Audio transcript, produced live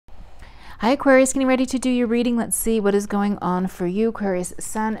Hi Aquarius, getting ready to do your reading. Let's see what is going on for you. Aquarius,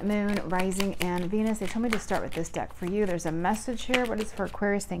 Sun, Moon, Rising, and Venus. They told me to start with this deck for you. There's a message here. What is for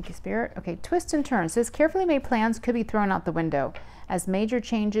Aquarius? Thank you, Spirit. Okay, twist and turn. It says carefully made plans could be thrown out the window as major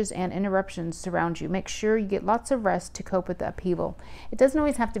changes and interruptions surround you. Make sure you get lots of rest to cope with the upheaval. It doesn't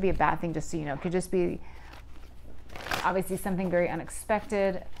always have to be a bad thing, just so you know. It could just be obviously something very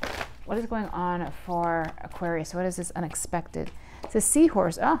unexpected. What is going on for Aquarius? What is this unexpected? It's a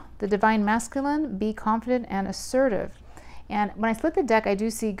seahorse. Oh, the divine masculine. Be confident and assertive. And when I split the deck, I do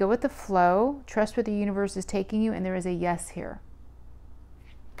see go with the flow, trust where the universe is taking you, and there is a yes here.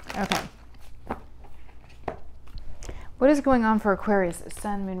 Okay. What is going on for Aquarius?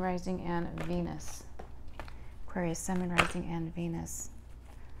 Sun, Moon, Rising, and Venus. Aquarius, Sun, Moon, Rising, and Venus.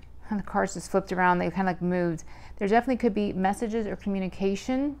 And the cards just flipped around. They kind of like moved. There definitely could be messages or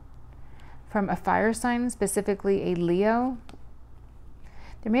communication from a fire sign, specifically a Leo.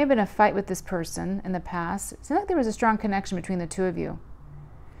 There may have been a fight with this person in the past. It seems like there was a strong connection between the two of you.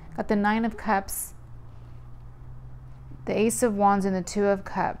 Got the Nine of Cups, the Ace of Wands, and the Two of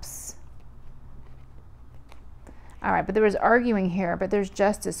Cups. All right, but there was arguing here, but there's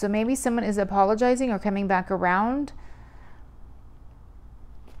justice. So maybe someone is apologizing or coming back around.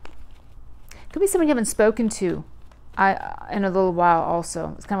 Could be someone you haven't spoken to in a little while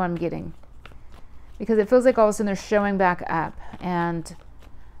also. It's kind of what I'm getting. Because it feels like all of a sudden they're showing back up. And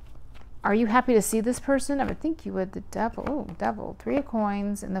are you happy to see this person? I would think you would. The Devil. Oh, Devil. Three of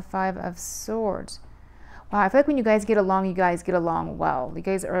Coins and the Five of Swords. Wow, I feel like when you guys get along well. You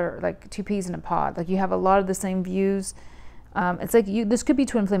guys are like two peas in a pod. Like you have a lot of the same views. It's like this could be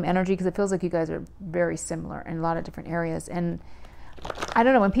twin flame energy because it feels like you guys are very similar in a lot of different areas. And I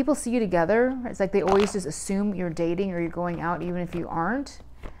don't know, when people see you together, it's like they always just assume you're dating or you're going out even if you aren't.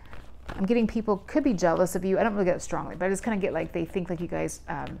 I'm getting people could be jealous of you. I don't really get it strongly, but I just kind of get like they think like you guys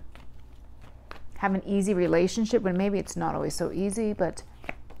have an easy relationship when maybe it's not always so easy, but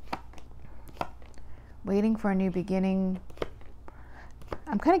waiting for a new beginning.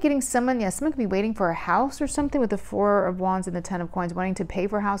 I'm kind of getting someone, someone could be waiting for a house or something with the Four of Wands and the Ten of Coins, wanting to pay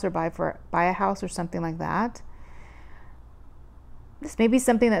for a house or buy a house or something like that. This may be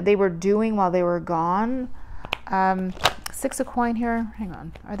something that they were doing while they were gone. Six of Coin here. Hang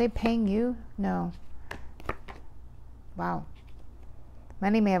on. Are they paying you? No. Wow.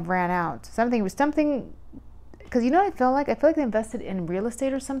 Money may have ran out. Something was something, because you know what I feel like? I feel like they invested in real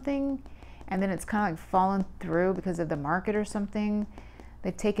estate or something, and then it's kind of like fallen through because of the market or something.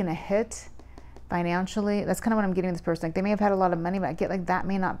 They've taken a hit financially. That's kind of what I'm getting this person. Like they may have had a lot of money, but I get like that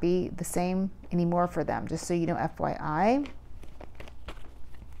may not be the same anymore for them. Just so you know, FYI.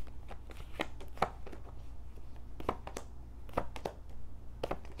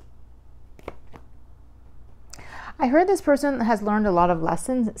 I heard this person has learned a lot of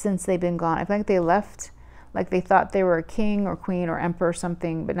lessons since they've been gone. I feel like they left, like they thought they were a king or queen or emperor or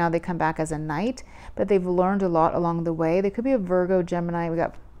something, but now they come back as a knight. But they've learned a lot along the way. They could be a Virgo, Gemini. We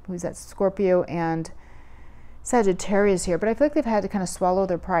got, who's that? Scorpio and Sagittarius here. But I feel like they've had to kind of swallow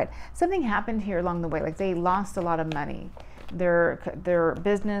their pride. Something happened here along the way. Like they lost a lot of money. Their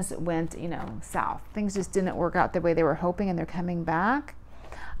business went, south. Things just didn't work out the way they were hoping, and they're coming back.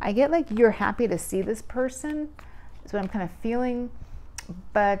 I get like you're happy to see this person. That's what I'm kind of feeling,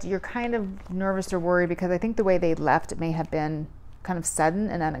 but you're kind of nervous or worried because I think the way they left may have been kind of sudden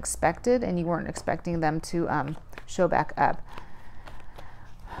and unexpected, and you weren't expecting them to show back up.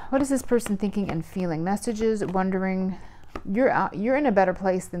 What is this person thinking and feeling? Messages, wondering. You're in a better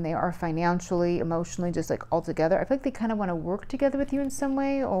place than they are financially, emotionally, just like all together. I feel like they kind of want to work together with you in some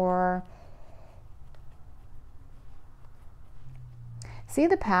way, or see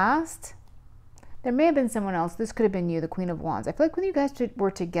the past. There may have been someone else. This could have been you, the Queen of Wands. I feel like when you guys were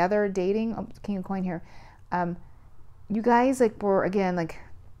together dating, oh, King of Coin here, you guys like were, again, like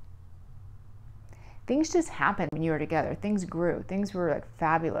things just happened when you were together. Things grew. Things were like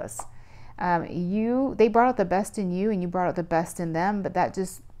fabulous. They brought out the best in you and you brought out the best in them, but that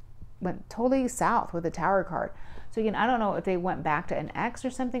just went totally south with the Tower card. So again, I don't know if they went back to an ex or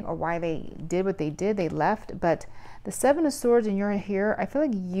something, or why they did what they did. They left, but the Seven of Swords and you're here, I feel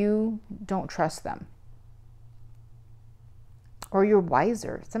like you don't trust them. Or you're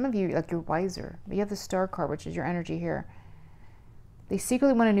wiser. Some of you, like you're wiser. But you have the Star card, which is your energy here. They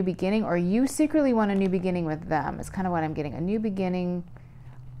secretly want a new beginning, or you secretly want a new beginning with them. It's kind of what I'm getting. A new beginning.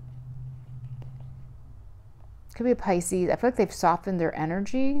 Could be a Pisces. I feel like they've softened their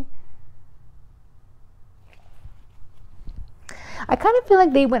energy. I kind of feel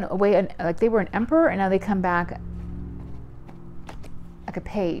like they went away, and like they were an emperor, and now they come back like a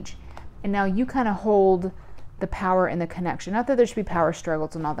page. And now you kind of hold the power and the connection. Not that there should be power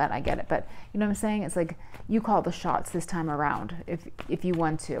struggles and all that, I get it, but you know what I'm saying? It's like you call the shots this time around if you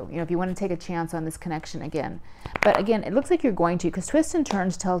want to. You know, if you want to take a chance on this connection again. But again, it looks like you're going to, because twists and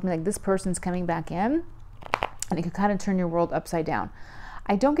turns tells me like this person's coming back in and it could kind of turn your world upside down.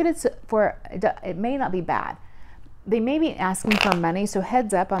 I don't get it for, it may not be bad. They may be asking for money, so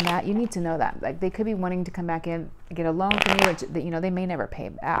heads up on that. You need to know that. Like they could be wanting to come back in, get a loan from you, which, you know, they may never pay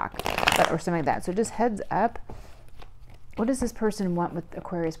back, or something like that. So just heads up. What does this person want with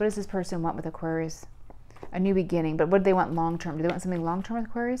Aquarius? What does this person want with Aquarius? A new beginning, but what do they want long term? Do they want something long term with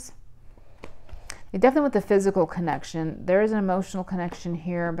Aquarius? They definitely want the physical connection. There is an emotional connection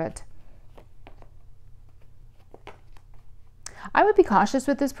here, but I would be cautious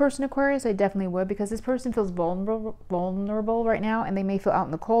with this person, Aquarius. I definitely would, because this person feels vulnerable right now, and they may feel out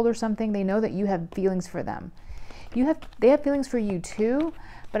in the cold or something. They know that you have feelings for them. They have feelings for you too,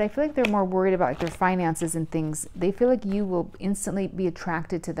 but I feel like they're more worried about like their finances and things. They feel like you will instantly be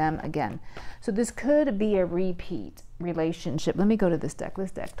attracted to them again. So this could be a repeat relationship. Let me go to this deck.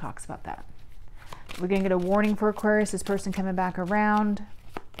 This deck talks about that. We're going to get a warning for Aquarius, this person coming back around.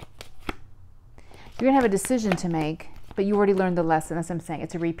 You're going to have a decision to make, but you already learned the lesson. That's what I'm saying.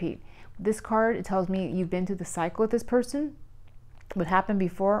 It's a repeat. This card, it tells me you've been through the cycle with this person. What happened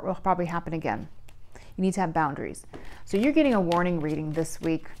before will probably happen again. You need to have boundaries. So you're getting a warning reading this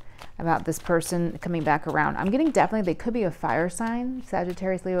week about this person coming back around. I'm getting definitely, they could be a fire sign,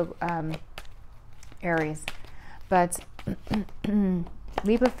 Sagittarius, Leo, Aries. But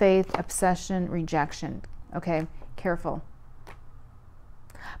leap of faith, obsession, rejection. Okay, careful.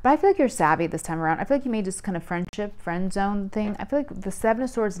 But I feel like you're savvy this time around. I feel like you made this kind of friend zone thing. I feel like the Seven of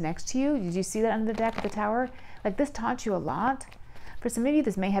Swords next to you, did you see that under the deck of the Tower? Like this taught you a lot. For some of you,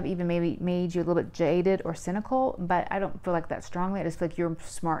 this may have even maybe made you a little bit jaded or cynical, but I don't feel like that strongly. I just feel like you're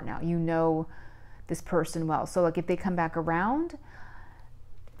smart now. You know this person well. So like if they come back around,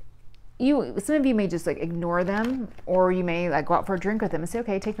 some of you may just like ignore them, or you may like go out for a drink with them and say,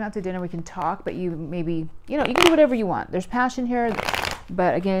 okay, take them out to dinner, we can talk, but you maybe, you know, you can do whatever you want. There's passion here,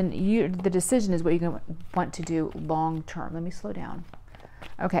 but again, the decision is what you're going to want to do long term. Let me slow down.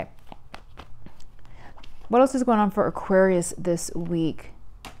 Okay. What else is going on for Aquarius this week?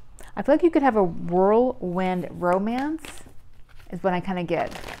 I feel like you could have a whirlwind romance is what I kind of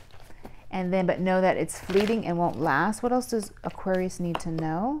get. And then, but know that it's fleeting and won't last. What else does Aquarius need to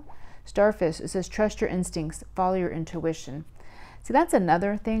know? Starfish, it says, trust your instincts, follow your intuition. See, that's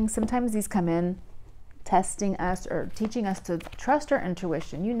another thing. Sometimes these come in testing us or teaching us to trust our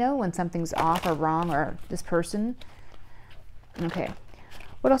intuition. You know when something's off or wrong, or this person. Okay.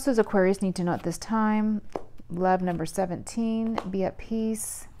 What else does Aquarius need to know at this time? Love, number 17. Be at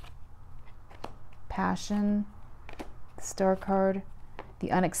peace. Passion. The Star card.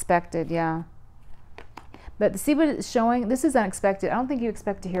 The unexpected, yeah. But see what it's showing? This is unexpected. I don't think you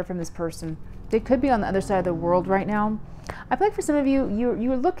expect to hear from this person. They could be on the other side of the world right now. I feel like for some of you,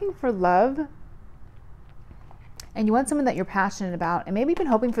 you're looking for love. And you want someone that you're passionate about. And maybe you've been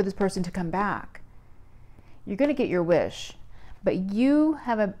hoping for this person to come back. You're going to get your wish. But you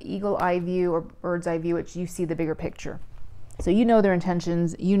have an eagle eye view or bird's eye view, which you see the bigger picture. So you know their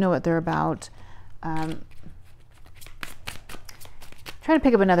intentions. You know what they're about. Trying to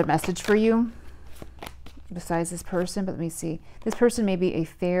pick up another message for you besides this person, but let me see. This person may be a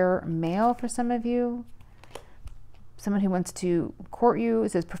fair male for some of you. Someone who wants to court you.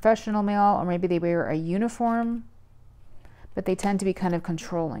 It says professional male, or maybe they wear a uniform, but they tend to be kind of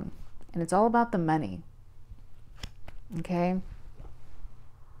controlling. And it's all about the money. Okay.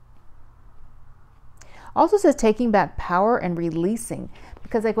 Also says taking back power and releasing,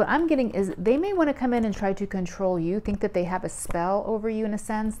 because like what I'm getting is they may want to come in and try to control you, think that they have a spell over you in a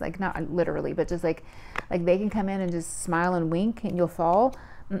sense, like not literally, but just like they can come in and just smile and wink and you'll fall.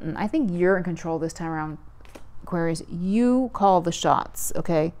 I think you're in control this time around, Aquarius. You call the shots,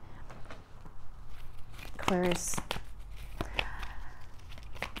 okay? Aquarius.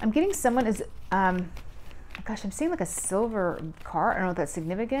 I'm getting someone is gosh, I'm seeing like a silver car. I don't know if that's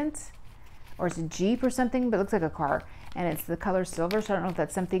significant, or it's a Jeep or something, but it looks like a car. And it's the color silver, so I don't know if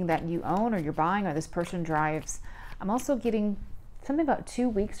that's something that you own or you're buying or this person drives. I'm also getting something about 2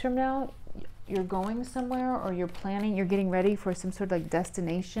 weeks from now, you're going somewhere or you're planning, you're getting ready for some sort of like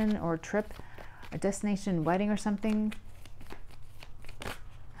destination or trip, a destination wedding or something.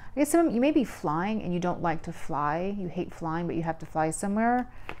 I guess you may be flying and you don't like to fly. You hate flying, but you have to fly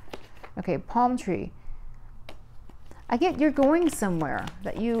somewhere. Okay, palm tree. Again, you're going somewhere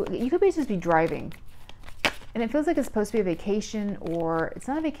that you could just be driving. And it feels like it's supposed to be a vacation, or it's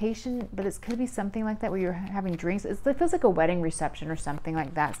not a vacation, but it could be something like that where you're having drinks. It feels like a wedding reception or something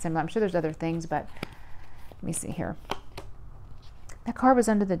like that. Similar. I'm sure there's other things, but Let me see here. That card was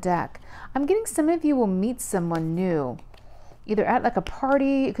under the deck. I'm getting some of you will meet someone new, either at like a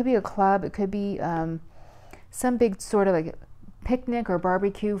party, it could be a club, it could be some big sort of like picnic or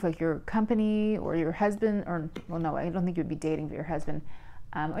barbecue for like your company or your husband, or, well, no, I don't think you'd be dating for your husband,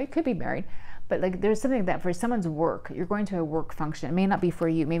 or you could be married, but like there's something like that for someone's work. You're going to a work function. It may not be for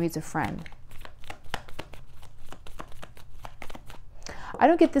you, maybe it's a friend. I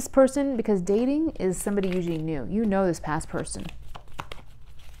don't get this person because dating is somebody usually new. You know this past person.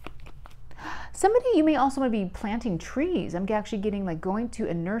 Somebody, you may also want to be planting trees. I'm actually getting like going to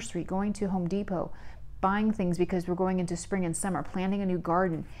a nursery, going to Home Depot, buying things because we're going into spring and summer, planting a new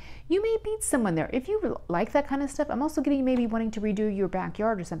garden. You may meet someone there. If you like that kind of stuff, I'm also getting maybe wanting to redo your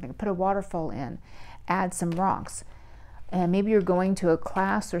backyard or something, put a waterfall in, add some rocks. And maybe you're going to a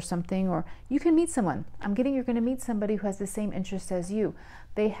class or something, or you can meet someone. I'm getting you're going to meet somebody who has the same interests as you.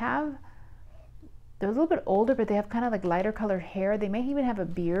 They're a little bit older, but they have kind of like lighter colored hair. They may even have a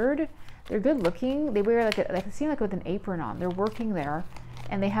beard. They're good looking. They wear like seem like with an apron on. They're working there,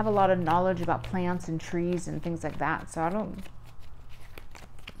 and they have a lot of knowledge about plants and trees and things like that. So I don't.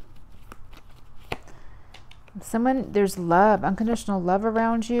 There's love, unconditional love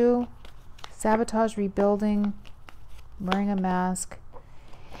around you. Sabotage, rebuilding, wearing a mask.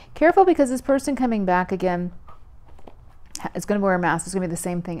 Careful, because this person coming back again is going to wear a mask. It's going to be the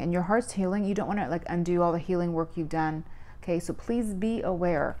same thing, and your heart's healing. You don't want to like undo all the healing work you've done. Okay, so please be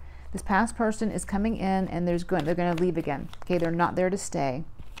aware. This past person is coming in, and they're going to leave again. Okay, they're not there to stay.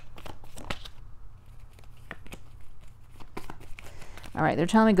 All right, they're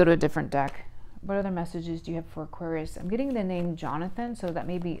telling me go to a different deck. What other messages do you have for Aquarius? I'm getting the name Jonathan, so that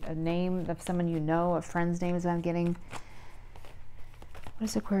may be a name of someone you know, a friend's name is what I'm getting. What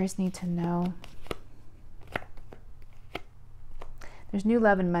does Aquarius need to know? There's new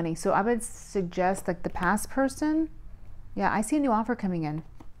love and money. So I would suggest like the past person. Yeah, I see a new offer coming in.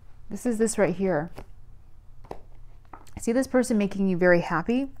 This is this right here. I see this person making you very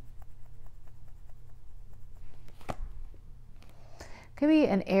happy. Could be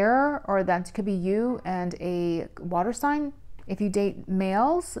an air, or that could be you and a water sign. If you date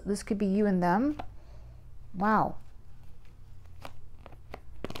males, this could be you and them. Wow.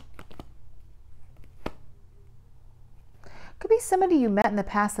 Could be somebody you met in the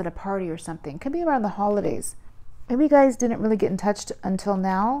past at a party or something. Could be around the holidays. Maybe you guys didn't really get in touch until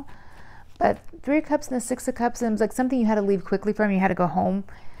now. But Three of Cups and the Six of Cups, and it was like something you had to leave quickly from. You had to go home.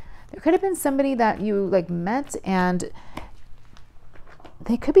 There could have been somebody that you like met, and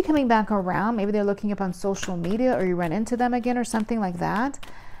they could be coming back around. Maybe they're looking up on social media, or you run into them again or something like that.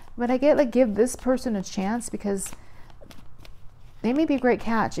 But I get like give this person a chance, because they may be a great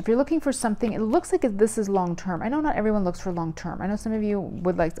catch. If you're looking for something, it looks like this is long term. I know not everyone looks for long term. I know some of you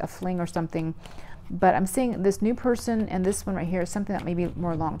would like a fling or something, but I'm seeing this new person and this one right here is something that may be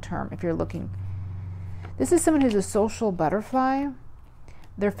more long term if you're looking. This is someone who's a social butterfly.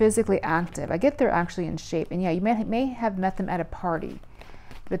 They're physically active. I get they're actually in shape. And yeah, you may have met them at a party,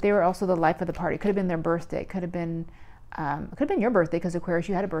 but they were also the life of the party. Could have been their birthday. Could have been your birthday, because Aquarius,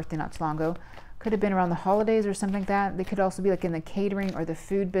 you had a birthday not too long ago. Could have been around the holidays or something like that. They could also be like in the catering or the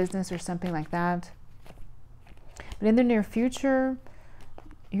food business or something like that. But in the near future,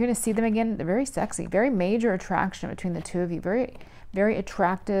 you're going to see them again. They're very sexy, very major attraction between the two of you. Very, very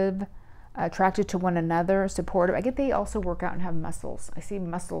attractive, attracted to one another, supportive. I get they also work out and have muscles. I see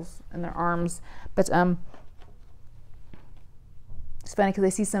muscles in their arms, but it's funny because I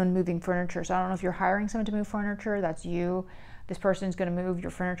see someone moving furniture. So I don't know if you're hiring someone to move furniture. That's you. This person is going to move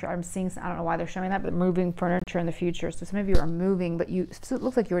your furniture. I'm seeing, I don't know why they're showing that, but moving furniture in the future. So some of you are moving, but so it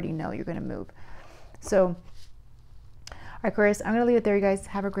looks like you already know you're going to move. So, all right, Aquarius, I'm going to leave it there, you guys.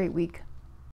 Have a great week.